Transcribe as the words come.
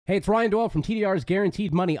Hey, it's Ryan Doyle from TDR's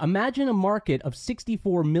Guaranteed Money. Imagine a market of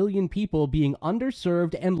 64 million people being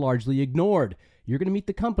underserved and largely ignored. You're going to meet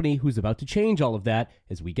the company who's about to change all of that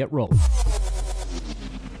as we get rolling.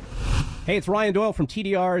 Hey, it's Ryan Doyle from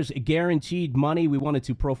TDR's Guaranteed Money. We wanted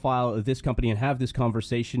to profile this company and have this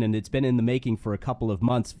conversation, and it's been in the making for a couple of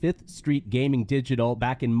months. Fifth Street Gaming Digital,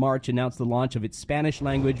 back in March, announced the launch of its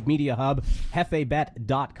Spanish-language media hub,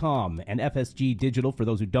 JefeBet.com. And FSG Digital, for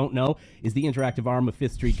those who don't know, is the interactive arm of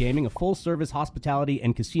Fifth Street Gaming, a full-service hospitality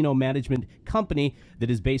and casino management company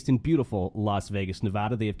that is based in beautiful Las Vegas,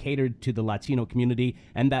 Nevada. They have catered to the Latino community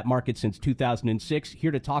and that market since 2006.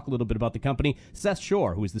 Here to talk a little bit about the company, Seth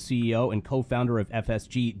Shore, who is the CEO and co-founder of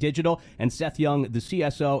FSG Digital, and Seth Young, the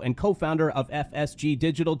CSO and co-founder of FSG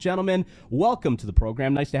Digital. Gentlemen, welcome to the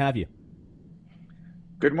program. Nice to have you.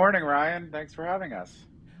 Good morning, Ryan. Thanks for having us.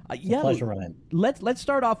 Pleasure, Ryan. Let's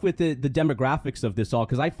start off with the demographics of this all,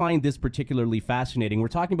 because I find this particularly fascinating. We're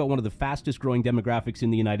talking about one of the fastest growing demographics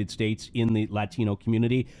in the United States in the Latino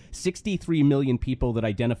community. 63 million people that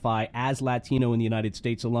identify as Latino in the United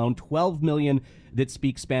States alone, 12 million that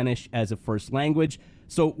speak Spanish as a first language.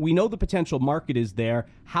 So we know the potential market is there.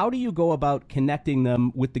 How do you go about connecting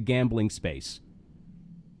them with the gambling space?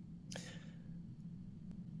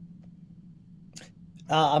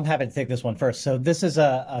 I'm happy to take this one first. So this is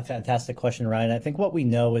a fantastic question, Ryan. I think what we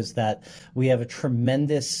know is that we have a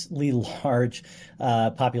tremendously large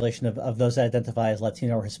population of those that identify as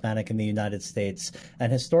Latino or Hispanic in the United States.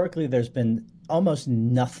 And historically, there's been almost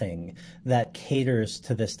nothing that caters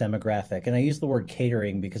to this demographic. And I use the word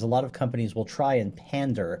catering because a lot of companies will try and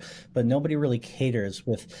pander, but nobody really caters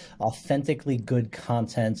with authentically good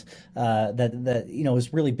content that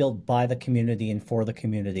is really built by the community and for the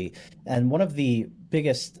community. And one of the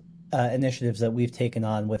biggest initiatives that we've taken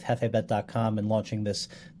on with JefeBet.com and launching this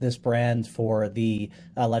brand for the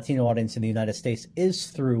Latino audience in the United States is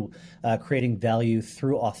through creating value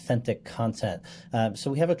through authentic content. So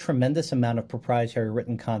we have a tremendous amount of proprietary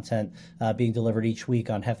written content being delivered each week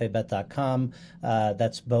on JefeBet.com.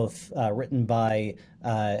 That's both written by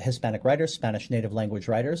Hispanic writers, Spanish native language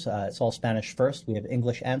writers. It's all Spanish first. We have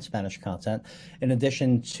English and Spanish content, in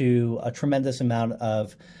addition to a tremendous amount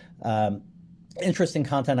of interesting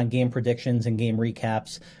content on game predictions and game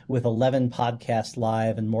recaps, with 11 podcasts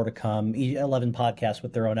live and more to come, 11 podcasts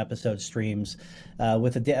with their own episode streams,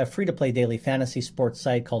 with a free-to-play daily fantasy sports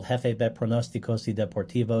site called JefeBet Pronosticos y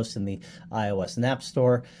Deportivos in the iOS and App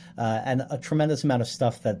Store, and a tremendous amount of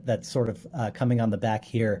stuff that's sort of coming on the back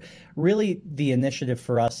here. Really, the initiative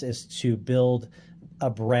for us is to build a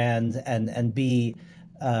brand and be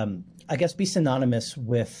synonymous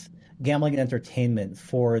with gambling and entertainment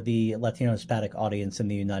for the Latino Hispanic audience in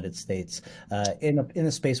the United States, in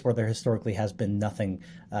a space where there historically has been nothing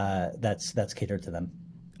that's catered to them.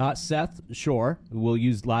 Seth Shore, we'll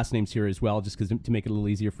use last names here as well, just because to make it a little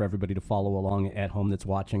easier for everybody to follow along at home that's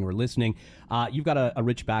watching or listening. You've got a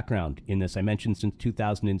rich background in this. I mentioned since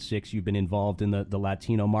 2006 you've been involved in the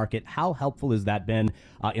Latino market. How helpful has that been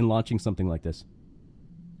in launching something like this?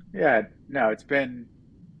 Yeah, no, it's been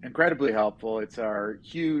incredibly helpful. It's our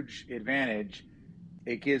huge advantage.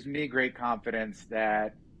 It gives me great confidence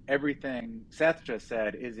that everything Seth just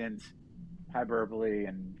said isn't hyperbole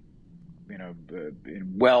and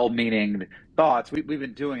well-meaning thoughts. We've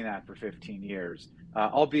been doing that for 15 years,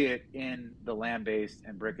 albeit in the land-based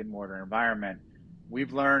and brick-and-mortar environment.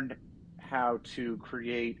 We've learned how to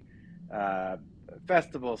create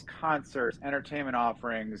festivals, concerts, entertainment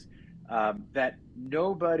offerings that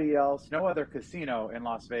nobody else, no other casino in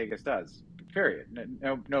Las Vegas does, period.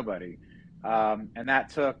 Nobody. And that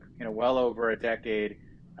took well over a decade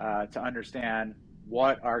to understand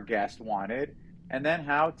what our guests wanted and then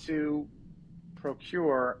how to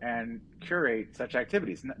procure and curate such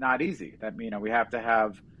activities. Not easy. That we have to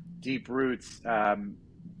have deep roots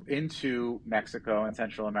into Mexico and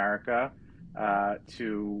Central America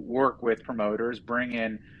to work with promoters, bring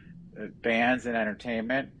in bands and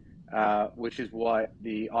entertainment, which is what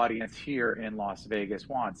the audience here in Las Vegas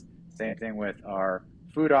wants. Same thing with our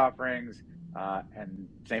food offerings, and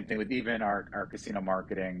same thing with even our casino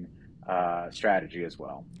marketing strategy as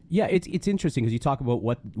well. Yeah, it's interesting because you talk about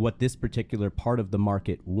what this particular part of the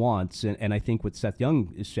market wants, and I think what Seth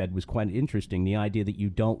Young said was quite interesting, the idea that you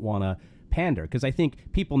don't want to pander, because I think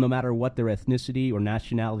people, no matter what their ethnicity or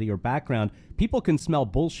nationality or background, people can smell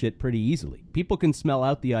bullshit pretty easily. People can smell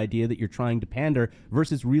out the idea that you're trying to pander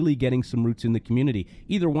versus really getting some roots in the community.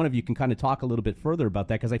 Either one of you can kind of talk a little bit further about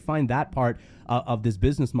that, because I find that part of this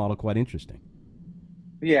business model quite interesting.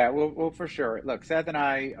 Yeah, well, for sure. Look, Seth and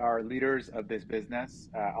I are leaders of this business.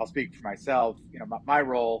 I'll speak for myself. My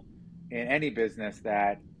role in any business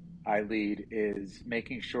that I lead is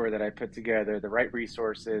making sure that I put together the right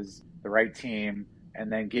resources, the right team,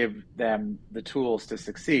 and then give them the tools to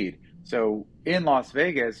succeed. So in Las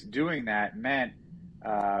Vegas, doing that meant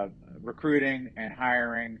uh, recruiting and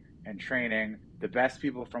hiring and training the best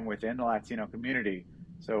people from within the Latino community.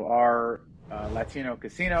 So our Latino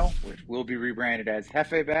casino, which will be rebranded as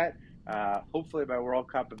JefeBet, hopefully by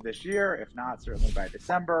World Cup of this year, if not, certainly by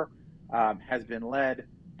December, has been led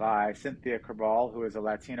by Cynthia Cabral, who is a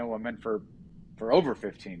Latino woman for over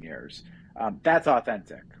 15 years. That's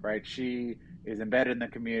authentic, right? She is embedded in the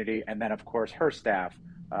community, and then of course her staff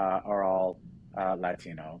are all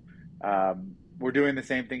Latino. We're doing the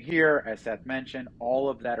same thing here, as Seth mentioned. All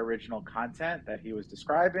of that original content that he was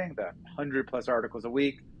describing, the 100+ articles a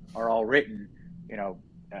week, are all written,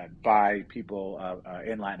 by people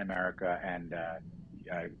in Latin America and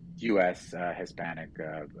U.S. Hispanic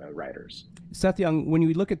writers. Seth Young, when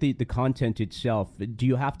you look at the content itself, do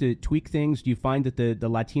you have to tweak things? Do you find that the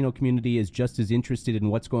Latino community is just as interested in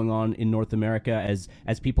what's going on in North America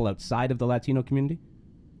as people outside of the Latino community?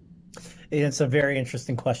 It's a very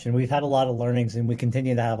interesting question. We've had a lot of learnings, and we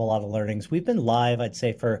continue to have a lot of learnings. We've been live, I'd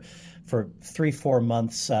say, for 3-4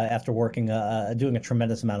 months after working, doing a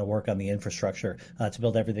tremendous amount of work on the infrastructure to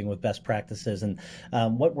build everything with best practices. And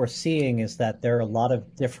what we're seeing is that there are a lot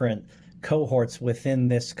of different cohorts within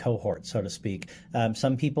this cohort, so to speak.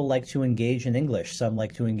 Some people like to engage in English, some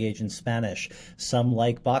like to engage in Spanish, some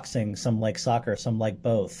like boxing, some like soccer, some like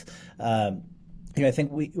both. I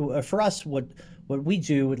think for us, what we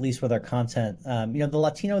do, at least with our content, the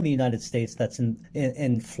Latino in the United States that's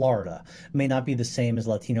in Florida may not be the same as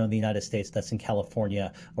Latino in the United States that's in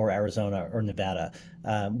California or Arizona or Nevada.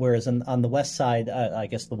 Whereas on the west side, I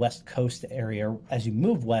guess the West Coast area, as you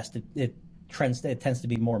move west, it tends to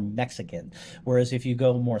be more Mexican, whereas if you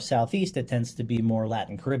go more southeast, it tends to be more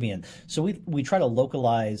Latin Caribbean. So we try to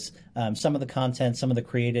localize some of the content, some of the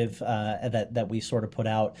creative that we sort of put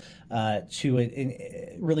out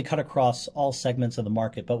to really cut across all segments of the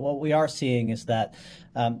market. But what we are seeing is that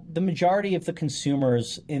the majority of the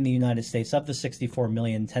consumers in the United States, of the 64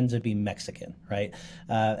 million, tend to be Mexican, right?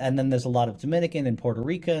 And then there's a lot of Dominican and Puerto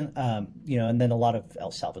Rican, and then a lot of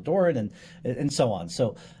El Salvadoran and so on.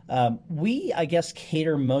 So we, I guess,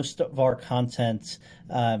 cater most of our content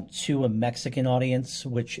to a Mexican audience,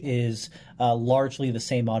 which is largely the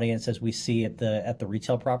same audience as we see at the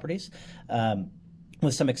retail properties,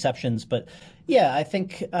 with some exceptions. But yeah, I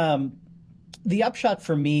think the upshot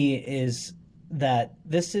for me is that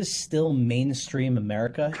this is still mainstream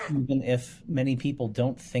America, even if many people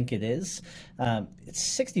don't think it is. It's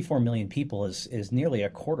 64 million people is nearly a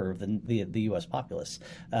quarter of the U.S. populace,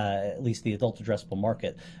 at least the adult addressable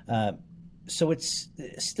market. So it's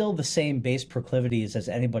still the same base proclivities as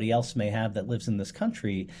anybody else may have that lives in this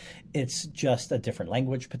country. It's just a different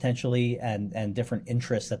language potentially and different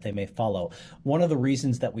interests that they may follow. One of the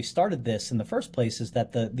reasons that we started this in the first place is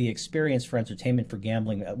that the experience for entertainment, for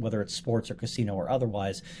gambling, whether it's sports or casino or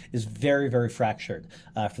otherwise, is very, very fractured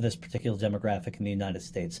for this particular demographic in the United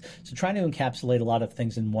States. So trying to encapsulate a lot of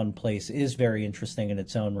things in one place is very interesting in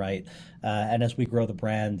its own right. And as we grow the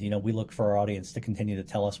brand, we look for our audience to continue to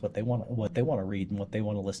tell us what they want to read and what they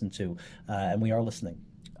want to listen to, and we are listening.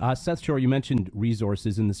 Seth Shore, you mentioned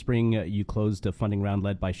resources. In the spring, you closed a funding round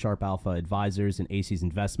led by Sharp Alpha Advisors and ACES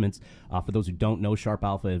Investments. For those who don't know, Sharp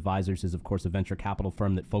Alpha Advisors is, of course, a venture capital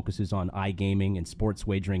firm that focuses on iGaming and sports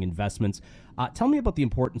wagering investments. Tell me about the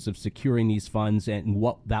importance of securing these funds and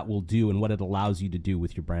what that will do and what it allows you to do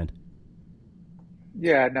with your brand.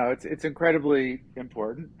 Yeah, no, it's incredibly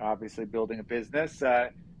important. Obviously, building a business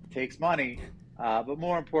takes money, but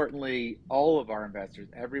more importantly, all of our investors,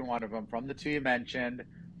 every one of them, from the two you mentioned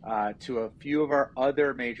to a few of our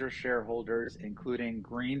other major shareholders, including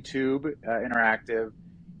GreenTube Interactive,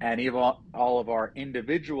 and even all of our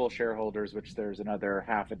individual shareholders, which there's another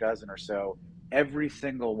half a dozen or so, every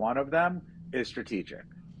single one of them is strategic.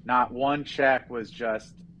 Not one check was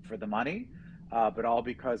just for the money, but all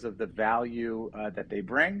because of the value that they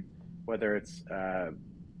bring, whether it's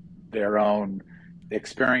their own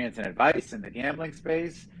experience and advice in the gambling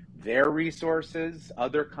space, their resources,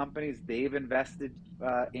 other companies they've invested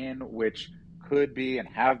in, which could be and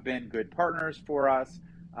have been good partners for us,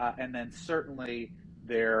 and then certainly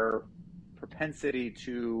their propensity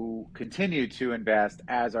to continue to invest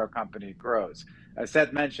as our company grows. As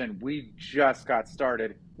Seth mentioned, we just got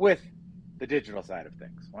started with the digital side of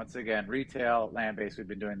things. Once again, retail, land-based, we've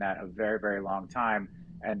been doing that a very, very long time.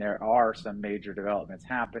 And there are some major developments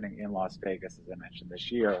happening in Las Vegas, as I mentioned,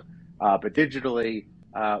 this year. But digitally,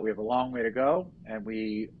 we have a long way to go. And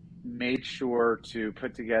we made sure to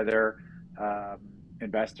put together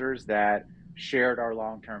investors that shared our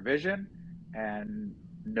long-term vision and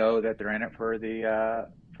know that they're in it for the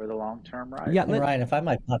long-term ride. Yeah, And Ryan, if I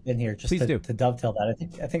might pop in here just please do. to dovetail that,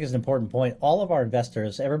 I think it's an important point. All of our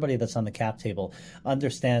investors, everybody that's on the cap table,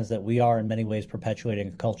 understands that we are in many ways perpetuating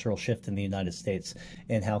a cultural shift in the United States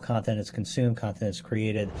in how content is consumed, content is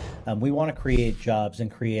created. We want to create jobs and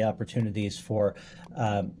create opportunities for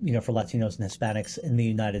for Latinos and Hispanics in the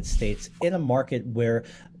United States in a market where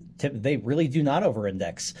they really do not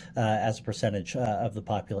over-index as a percentage of the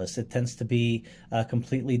populace. It tends to be a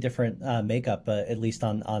completely different makeup, at least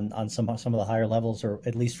on some of the higher levels, or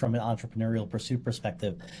at least from an entrepreneurial pursuit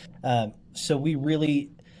perspective. So we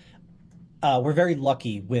really we're very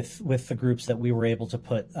lucky with the groups that we were able to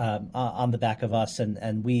put on the back of us,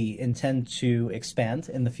 and we intend to expand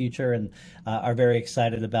in the future, and are very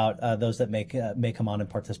excited about those that may come on and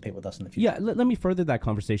participate with us in the future. Yeah, let me further that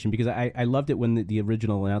conversation, because I loved it when the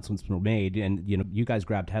original announcements were made, and you guys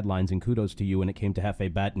grabbed headlines, and kudos to you when it came to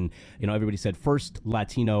JefeBet, and everybody said first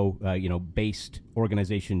Latino based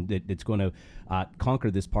organization that's going to conquer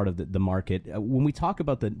this part of the market. When we talk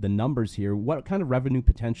about the numbers here, what kind of revenue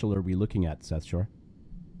potential are we looking at, Seth Shore?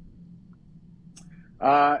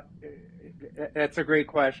 That's a great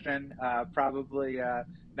question. Probably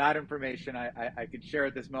not information I could share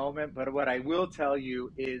at this moment, but what I will tell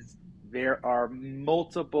you is there are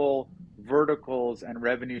multiple verticals and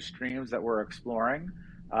revenue streams that we're exploring.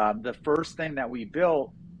 The first thing that we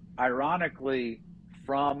built, ironically,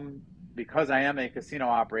 because I am a casino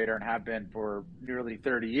operator and have been for nearly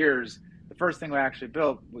 30 years, the first thing we actually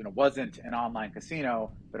built wasn't an online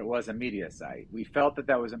casino, but it was a media site. We felt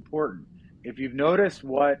that was important. If you've noticed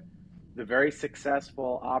what the very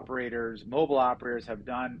successful mobile operators have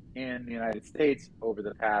done in the United States over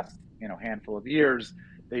the past handful of years,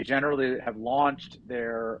 they generally have launched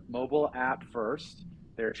their mobile app first,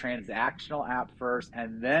 their transactional app first,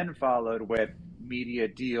 and then followed with media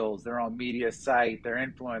deals, their own media site, their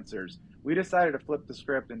influencers. We decided to flip the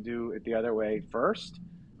script and do it the other way first.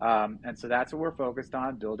 And so that's what we're focused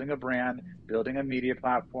on: building a brand, building a media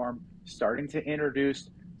platform, starting to introduce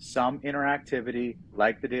some interactivity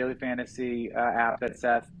like the Daily Fantasy app that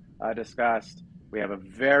Seth discussed. We have a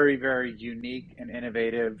very, very unique and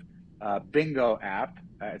innovative bingo app.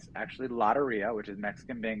 It's actually Lotteria, which is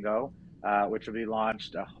Mexican bingo, which will be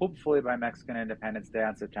launched hopefully by Mexican Independence Day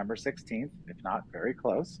on September 16th, if not very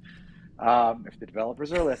close. If the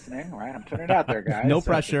developers are listening, right? I'm putting it out there, guys. No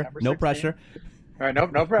pressure. No pressure. All right,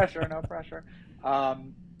 no pressure. No pressure.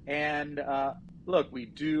 Look,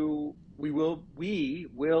 we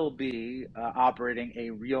will be operating a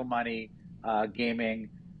real money gaming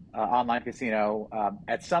online casino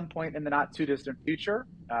at some point in the not too distant future,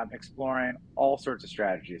 exploring all sorts of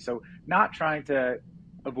strategies. So not trying to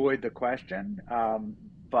avoid the question,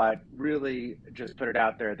 but really just put it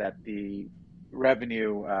out there that the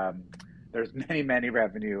revenue, there's many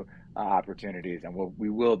revenue opportunities, and we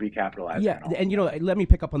will be capitalizing on all. And let me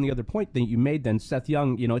pick up on the other point that you made then, Seth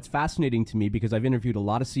Young. It's fascinating to me because I've interviewed a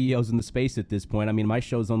lot of CEOs in the space at this point. I mean, my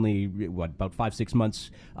show's only about 5-6 months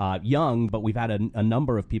young, but we've had a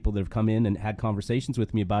number of people that have come in and had conversations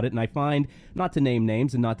with me about it, and I find, not to name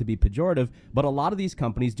names and not to be pejorative, but a lot of these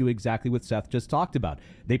companies do exactly what Seth just talked about.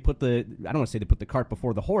 They put I don't want to say they put the cart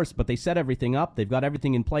before the horse, but they set everything up, they've got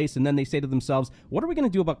everything in place, and then they say to themselves, what are we going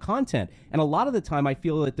to do about content? And a lot of the time I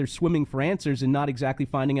feel that they're swimming for answers and not exactly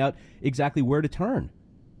finding out exactly where to turn.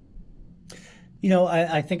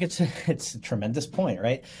 I think it's a tremendous point,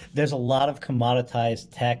 right? There's a lot of commoditized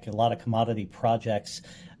tech, a lot of commodity projects,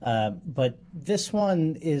 but this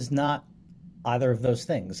one is not either of those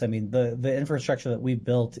things. I mean, the infrastructure that we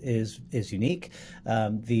built is unique.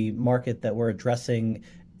 The market that we're addressing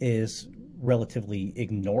is relatively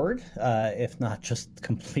ignored, if not just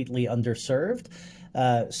completely underserved.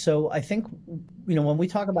 So I think, when we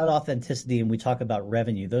talk about authenticity and we talk about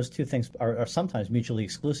revenue, those two things are sometimes mutually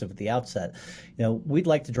exclusive at the outset. We'd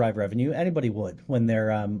like to drive revenue. Anybody would when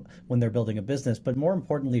they're building a business. But more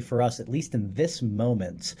importantly for us, at least in this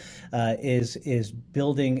moment, is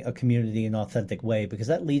building a community in an authentic way, because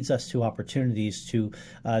that leads us to opportunities to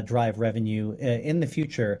drive revenue in the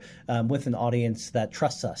future with an audience that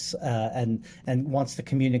trusts us and wants to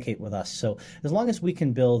communicate with us. So as long as we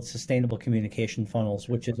can build sustainable communication funnels,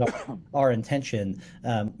 which is our intention,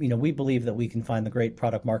 we believe that we can find the great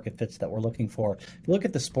product market fits that we're looking for. If you look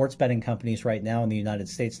at the sports betting companies right now in the United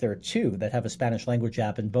States, there are two that have a Spanish language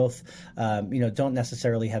app, and both, don't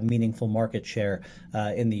necessarily have meaningful market share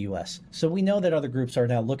in the U.S. So we know that other groups are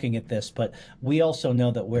now looking at this, but we also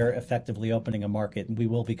know that we're effectively opening a market, and we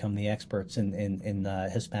will become the experts in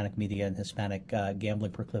Hispanic media and Hispanic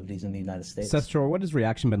gambling proclivities in the United States. Seth Shore, what has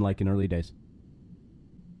reaction been like in early days?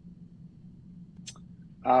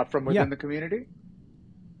 From Yeah. within the community.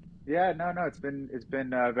 Yeah, no, it's been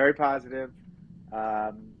very positive.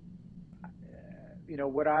 Um,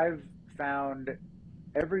 what I've found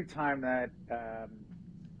every time that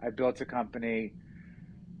I built a company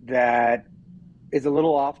that is a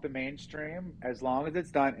little off the mainstream, as long as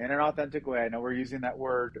it's done in an authentic way. I know we're using that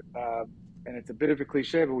word, and it's a bit of a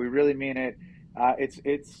cliche, but we really mean it.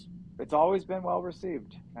 It's always been well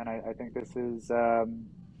received, and I think this is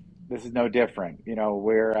no different.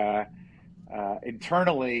 We're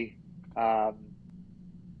internally, um,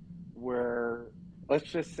 we're let's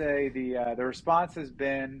just say the response has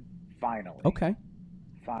been finally. Okay.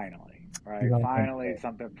 Finally, right? Right. Finally,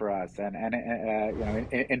 something for us. And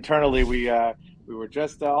internally, we were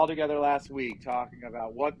just all together last week talking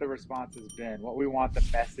about what the response has been, what we want the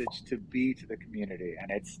message to be to the community,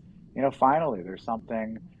 and it's finally there's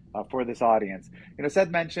something for this audience. Seth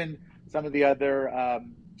mentioned some of the other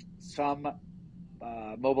some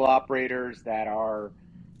mobile operators that are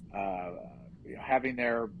uh, having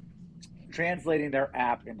their translating their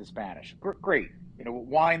app into Spanish. Great.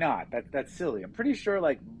 Why not? That's silly. I'm pretty sure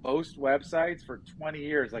like most websites for 20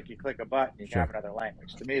 years, like you click a button, you can have Sure. another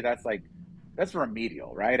language. To me, that's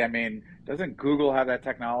remedial, right? I mean, doesn't Google have that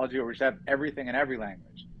technology where we should have everything in every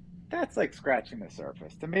language? That's like scratching the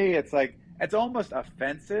surface. To me, it's like it's almost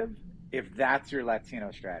offensive if that's your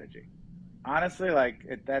Latino strategy. Honestly, like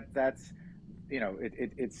that's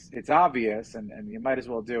it's obvious, and you might as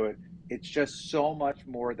well do it. It's just so much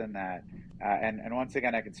more than that. And once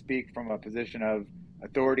again, I can speak from a position of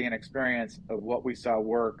authority and experience of what we saw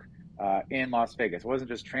work in Las Vegas. It wasn't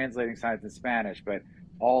just translating signs in Spanish, but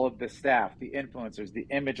all of the staff, the influencers, the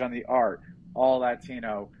image on the art, all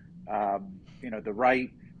Latino, the right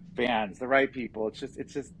fans, the right people.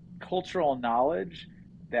 It's just cultural knowledge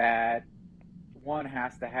that one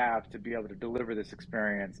has to have to be able to deliver this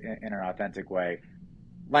experience in an authentic way.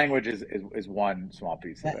 Language is one small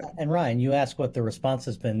piece of it. And Ryan, you asked what the response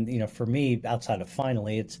has been. For me, outside of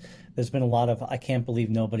finally, there's been a lot of I can't believe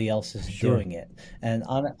nobody else is Sure. doing it. And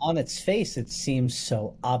on its face, it seems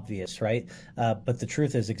so obvious, right? But the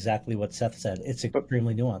truth is exactly what Seth said. It's But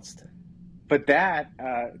extremely nuanced. that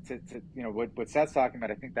what Seth's talking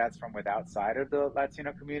about, I think that's from with outside of the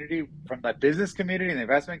Latino community, from the business community and the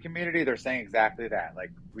investment community. They're saying exactly that.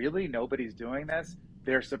 Like, really, nobody's doing this.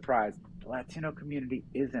 They're surprised. The Latino community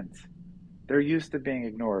isn't. They're used to being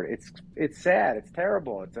ignored. It's sad. It's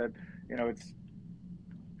terrible. It's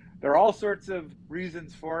there are all sorts of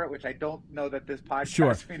reasons for it, which I don't know that this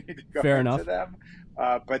Sure. podcast we need to go Fair into enough. them.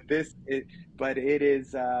 But it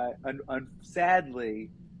is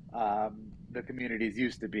sadly the community is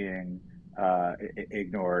used to being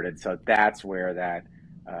ignored, and so that's where that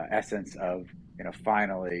essence of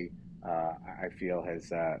finally I feel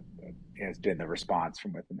has been the response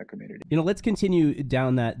from within the community. Let's continue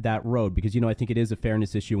down that road because I think it is a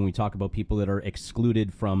fairness issue when we talk about people that are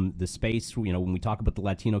excluded from the space. When we talk about the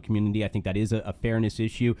Latino community, I think that is a fairness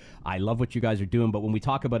issue. I love what you guys are doing, but when we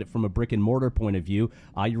talk about it from a brick and mortar point of view,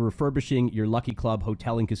 you're refurbishing your Lucky Club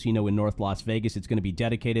Hotel and Casino in North Las Vegas. It's going to be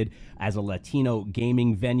dedicated as a Latino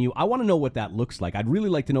gaming venue. I want to know what that looks like. I'd really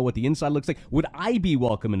like to know what the inside looks like. Would I be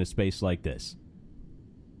welcome in a space like this?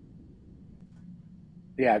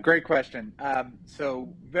 Yeah, great question.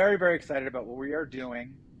 So very, very excited about what we are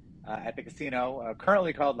doing at the casino,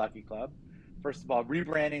 currently called Lucky Club. First of all,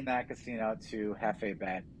 rebranding that casino to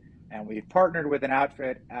JefeBet. And we've partnered with an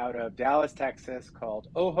outfit out of Dallas, Texas called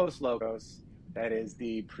Ojos Locos. That is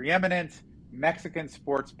the preeminent Mexican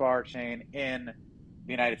sports bar chain in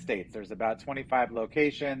the United States. There's about 25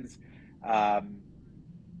 locations. Um,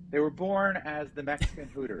 they were born as the Mexican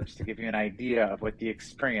Hooters to give you an idea of what the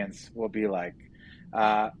experience will be like.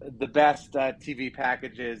 The best TV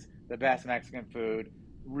packages, the best Mexican food,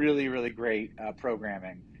 really, really great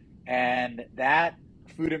programming. And that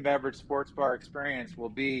food and beverage sports bar experience will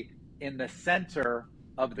be in the center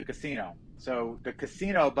of the casino. So the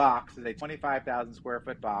casino box is a 25,000 square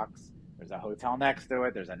foot box. There's a hotel next to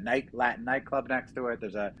it. There's a Latin nightclub next to it.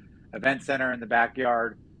 There's a event center in the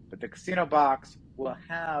backyard. But the casino box will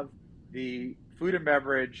have the food and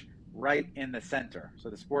beverage right in the center. So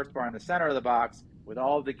the sports bar in the center of the box with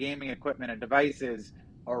all of the gaming equipment and devices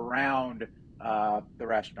around the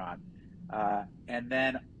restaurant. And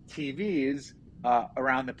then TVs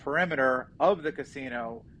around the perimeter of the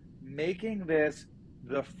casino, making this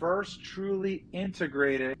the first truly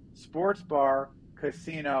integrated sports bar,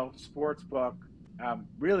 casino, sports book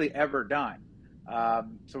really ever done.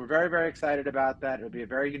 So we're very, very excited about that. It'll be a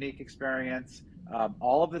very unique experience.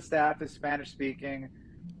 All of the staff is Spanish speaking.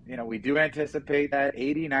 We do anticipate that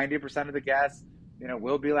 80, 90% of the guests,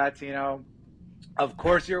 will be Latino. Of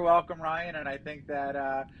course, you're welcome, Ryan. And I think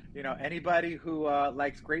that anybody who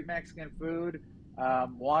likes great Mexican food,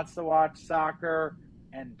 wants to watch soccer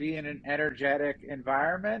and be in an energetic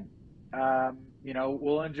environment,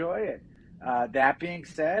 will enjoy it. That being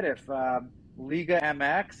said, if Liga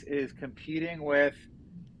MX is competing with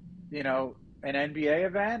an NBA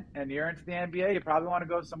event and you're into the NBA, you probably want to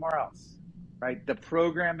go somewhere else, right? The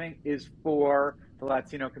programming is for the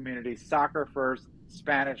Latino community, soccer first,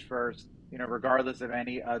 Spanish first, regardless of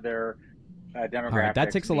any other All right, that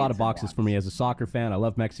demographics, ticks a lot of needs, and boxes for me wants. as a soccer fan. I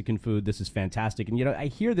love Mexican food. This is fantastic. And, I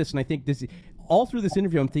hear this and I think this, all through this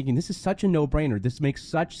interview, I'm thinking this is such a no-brainer. This makes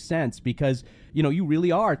such sense because, you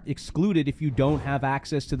really are excluded if you don't have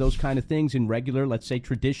access to those kind of things in regular, let's say,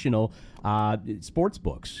 traditional sports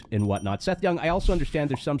books and whatnot. Seth Young, I also understand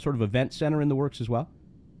there's some sort of event center in the works as well.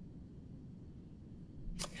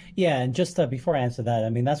 Yeah, and just before I answer that, I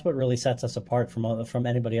mean, that's what really sets us apart from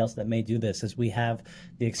anybody else that may do this, is we have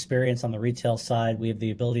the experience on the retail side. We have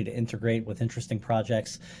the ability to integrate with interesting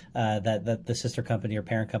projects that the sister company or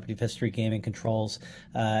parent company, Fifth Street Gaming, controls,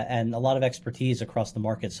 and a lot of expertise across the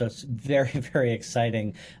market. So it's very, very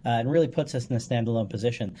exciting and really puts us in a standalone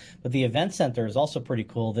position. But the event center is also pretty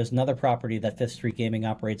cool. There's another property that Fifth Street Gaming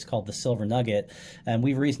operates called the Silver Nugget, and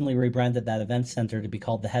we've recently rebranded that event center to be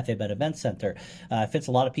called the JefeBet Event Center. It fits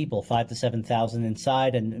a lot of people, 5,000 to 7,000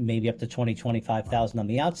 inside and maybe up to 25,000 on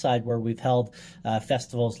the outside, where we've held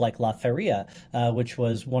festivals like La Feria, which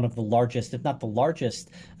was one of the largest, if not the largest,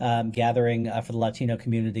 gathering for the Latino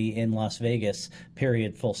community in Las Vegas,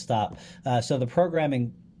 period, full stop. So the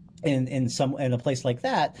programming in a place like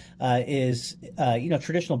that is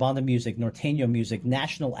traditional banda music, norteño music,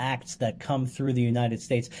 national acts that come through the United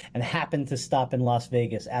States and happen to stop in Las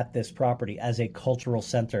Vegas at this property as a cultural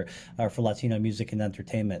center for Latino music and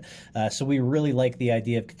entertainment. So we really like the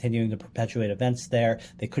idea of continuing to perpetuate events there.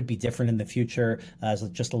 They could be different in the future. There's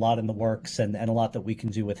just a lot in the works and a lot that we can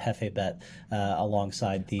do with JefeBet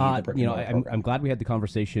alongside the brick and mortar program. I'm glad we had the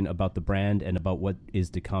conversation about the brand and about what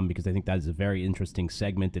is to come, because I think that is a very interesting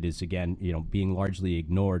segment that is, again, being largely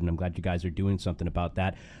ignored, and I'm glad you guys are doing something about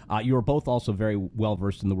that. You are both also very well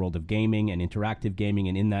versed in the world of gaming and interactive gaming,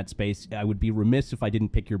 and in that space, I would be remiss if I didn't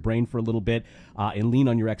pick your brain for a little bit and lean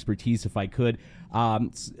on your expertise if I could.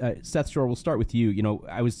 Seth Shore, we'll start with you.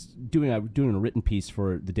 I was doing a written piece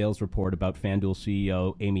for the Dales Report about FanDuel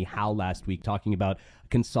CEO Amy Howe last week, talking about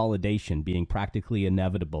consolidation being practically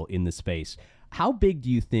inevitable in the space. How big do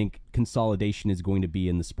you think consolidation is going to be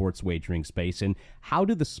in the sports wagering space, and how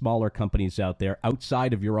do the smaller companies out there,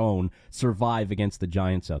 outside of your own, survive against the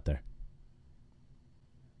giants out there?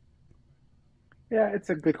 Yeah, it's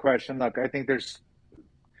a good question. Look, I think there's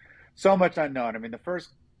so much unknown. I mean, the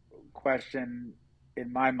first question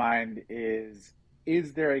in my mind is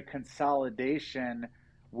there a consolidation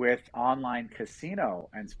with online casino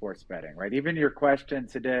and sports betting, right? Even your question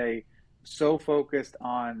today, so focused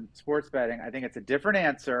on sports betting, I think it's a different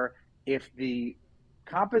answer if the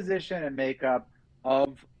composition and makeup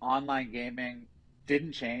of online gaming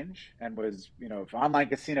didn't change and was, if online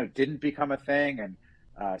casino didn't become a thing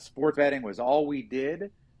and sports betting was all we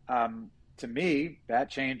did. To me,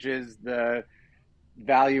 that changes the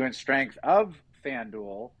value and strength of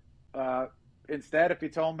FanDuel. Instead, if you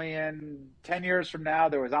told me in 10 years from now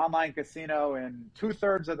there was online casino in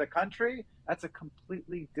 2/3 of the country, that's a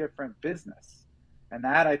completely different business. And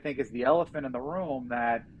that, I think, is the elephant in the room,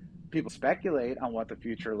 that people speculate on what the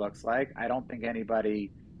future looks like. I don't think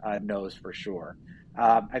anybody knows for sure.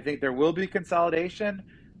 I think there will be consolidation.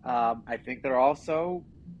 I think there also,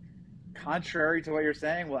 contrary to what you're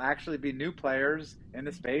saying, will actually be new players in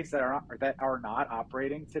the space that are not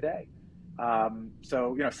operating today.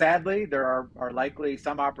 So, sadly, there are likely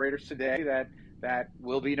some operators today that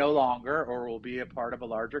will be no longer or will be a part of a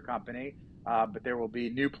larger company, but there will be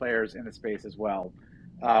new players in the space as well.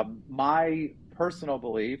 My personal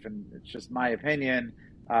belief, and it's just my opinion,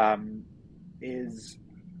 is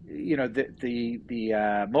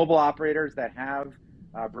the mobile operators that have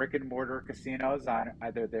brick and mortar casinos on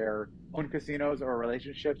either their own casinos or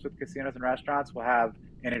relationships with casinos and restaurants will have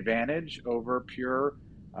an advantage over pure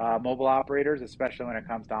mobile operators, especially when it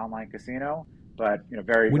comes to online casino. But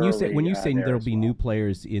very when you say there there'll as be well. new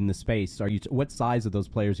players in the space, what size of those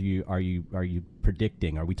players are you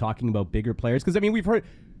predicting? Are we talking about bigger players? Because we've heard.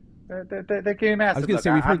 That can be massive. I was going to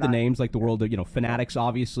say, we've heard the names, like the world of, Fanatics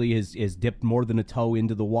obviously is dipped more than a toe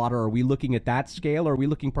into the water. Are we looking at that scale, or are we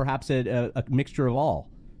looking perhaps at a mixture of all?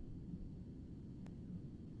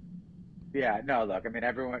 Yeah, no, look,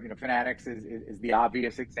 everyone, Fanatics is the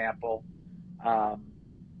obvious example.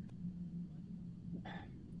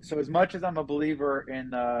 So as much as I'm a believer in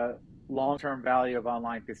the long-term value of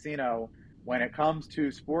online casino, when it comes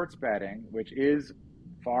to sports betting, which is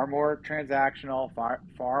far more transactional,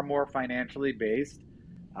 far more financially based,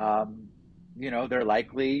 there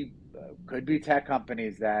likely could be tech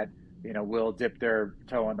companies that will dip their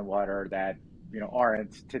toe in the water that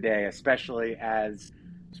aren't today, especially as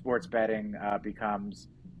sports betting becomes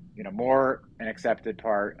more an accepted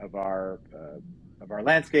part of our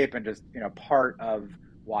landscape and just part of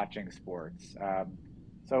watching sports.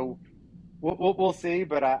 So we'll see,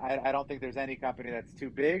 but I don't think there's any company that's too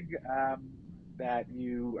big that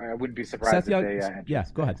I wouldn't be surprised Seth, if they enter yeah,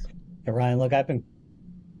 go ahead. Hey, Ryan, look, I've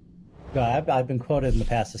been quoted in the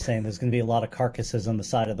past as saying there's going to be a lot of carcasses on the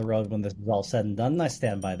side of the road when this is all said and done, and I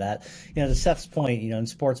stand by that. To Seth's point, in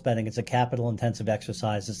sports betting, it's a capital-intensive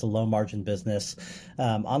exercise. It's a low-margin business.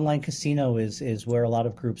 Online casino is where a lot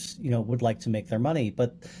of groups, would like to make their money,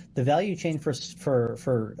 but the value chain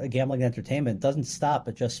for gambling and entertainment doesn't stop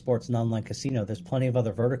at just sports and online casino. There's plenty of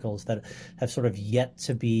other verticals that have sort of yet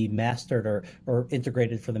to be mastered or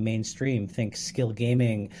integrated for the mainstream. Think skill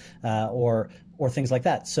gaming, or things like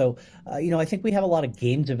that. So, I think we have a lot of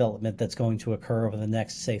game development that's going to occur over the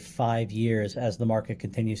next, say, 5 years as the market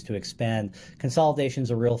continues to expand. Consolidation is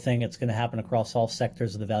a real thing. It's going to happen across all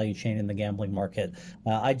sectors of the value chain in the gambling market.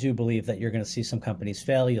 I do believe that you're going to see some companies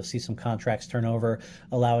fail. You'll see some contracts turn over,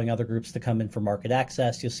 allowing other groups to come in for market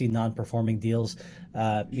access. You'll see non-performing deals,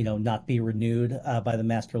 not be renewed by the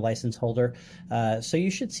master license holder. So you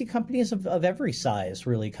should see companies of every size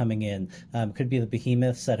really coming in. Could be the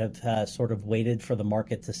behemoths that have sort of waited for the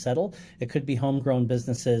market to settle. It could be homegrown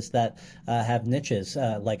businesses that have niches,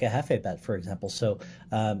 like a JefeBet, for example. So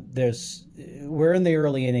we're in the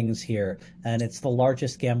early innings here, and it's the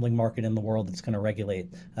largest gambling market in the world that's going to regulate,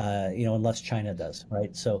 unless China does,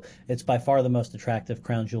 right? So it's by far the most attractive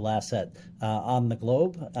crown jewel asset on the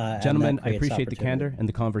globe. Gentlemen, I appreciate the candor and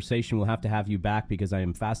the conversation. We'll have to have you back because I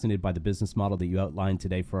am fascinated by the business model that you outlined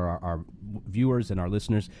today for our viewers and our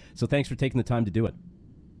listeners. So thanks for taking the time to do it.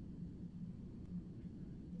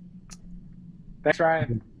 Thanks,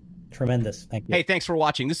 Ryan. Tremendous. Thank you. Hey, thanks for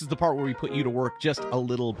watching. This is the part where we put you to work just a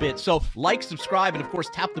little bit. So like, subscribe, and of course,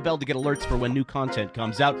 tap the bell to get alerts for when new content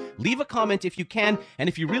comes out. Leave a comment if you can. And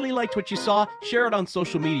if you really liked what you saw, share it on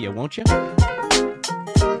social media, won't you?